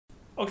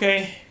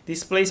Okay,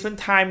 displacement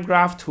time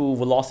graph to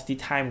velocity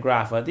time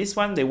graph. This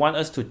one they want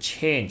us to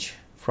change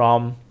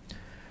from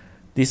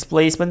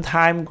displacement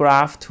time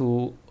graph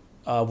to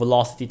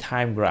velocity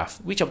time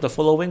graph. Which of the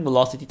following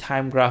velocity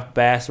time graph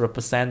best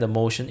represent the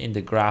motion in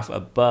the graph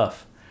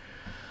above?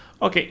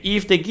 Okay,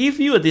 if they give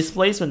you a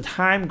displacement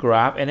time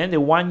graph and then they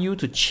want you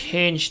to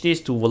change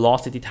this to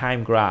velocity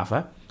time graph,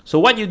 so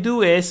what you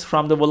do is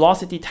from the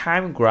velocity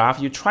time graph,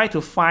 you try to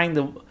find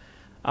the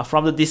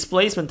from the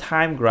displacement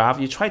time graph,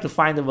 you try to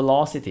find the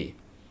velocity.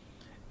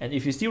 And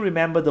if you still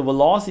remember, the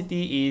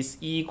velocity is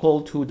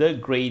equal to the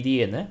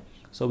gradient.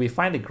 So we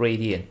find the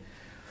gradient.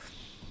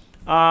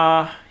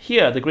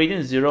 Here, the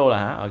gradient is 0.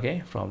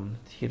 Okay, from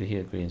here to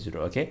here, gradient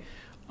 0. Okay,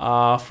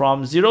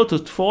 from 0 to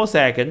 4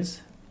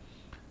 seconds,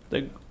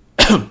 the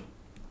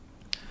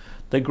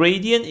the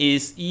gradient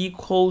is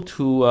equal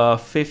to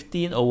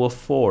 15 over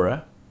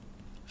 4.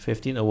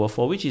 15 over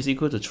 4, which is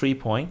equal to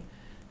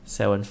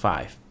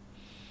 3.75.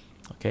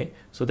 Okay,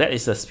 so that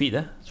is the speed,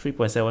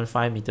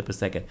 3.75 meter per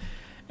second.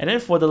 And then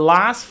for the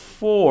last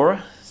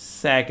 4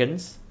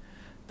 seconds,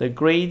 the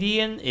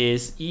gradient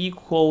is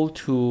equal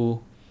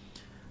to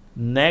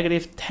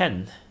negative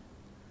 10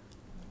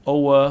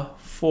 over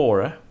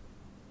 4.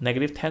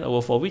 Negative 10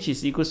 over 4, which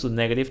is equal to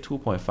negative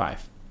 2.5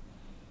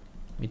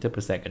 meter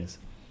per second.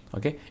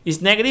 Okay,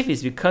 it's negative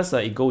is because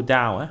it go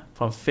down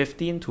from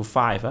 15 to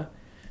 5.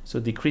 So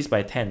decrease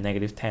by 10,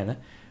 negative 10.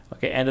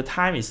 Okay, and the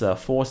time is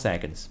 4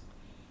 seconds.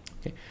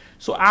 Okay,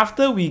 so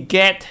after we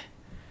get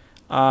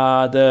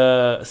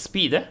the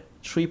speed,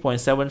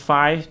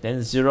 3.75,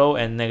 then 0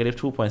 and negative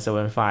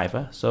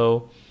 2.75.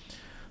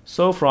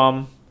 So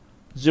from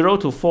 0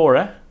 to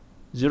 4,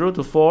 0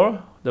 to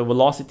 4, the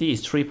velocity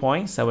is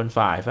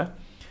 3.75.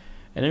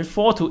 And then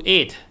 4 to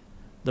 8,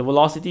 the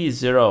velocity is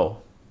 0.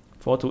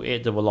 4 to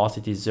 8, the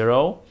velocity is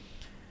 0.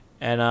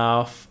 And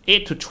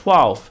 8 to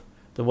 12,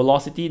 the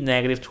velocity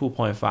negative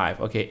 2.5.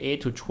 Okay,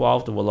 8 to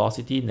 12, the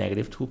velocity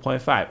negative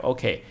 2.5.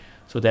 Okay,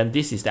 so then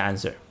this is the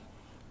answer.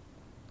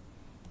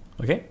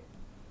 Okay,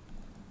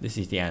 this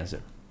is the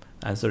answer.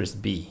 Answer is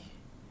B.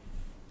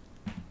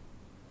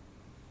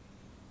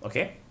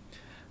 Okay,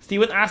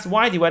 Steven asked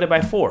why divided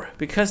by 4?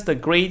 Because the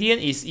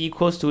gradient is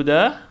equals to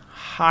the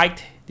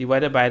height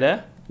divided by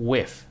the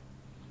width.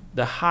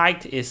 The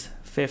height is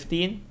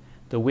 15,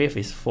 the width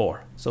is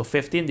 4. So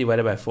 15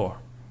 divided by 4.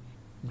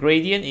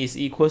 Gradient is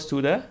equals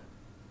to the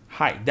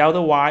height, delta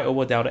y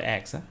over delta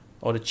x,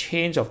 or the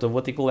change of the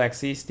vertical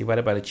axis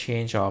divided by the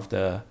change of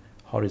the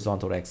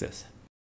horizontal axis.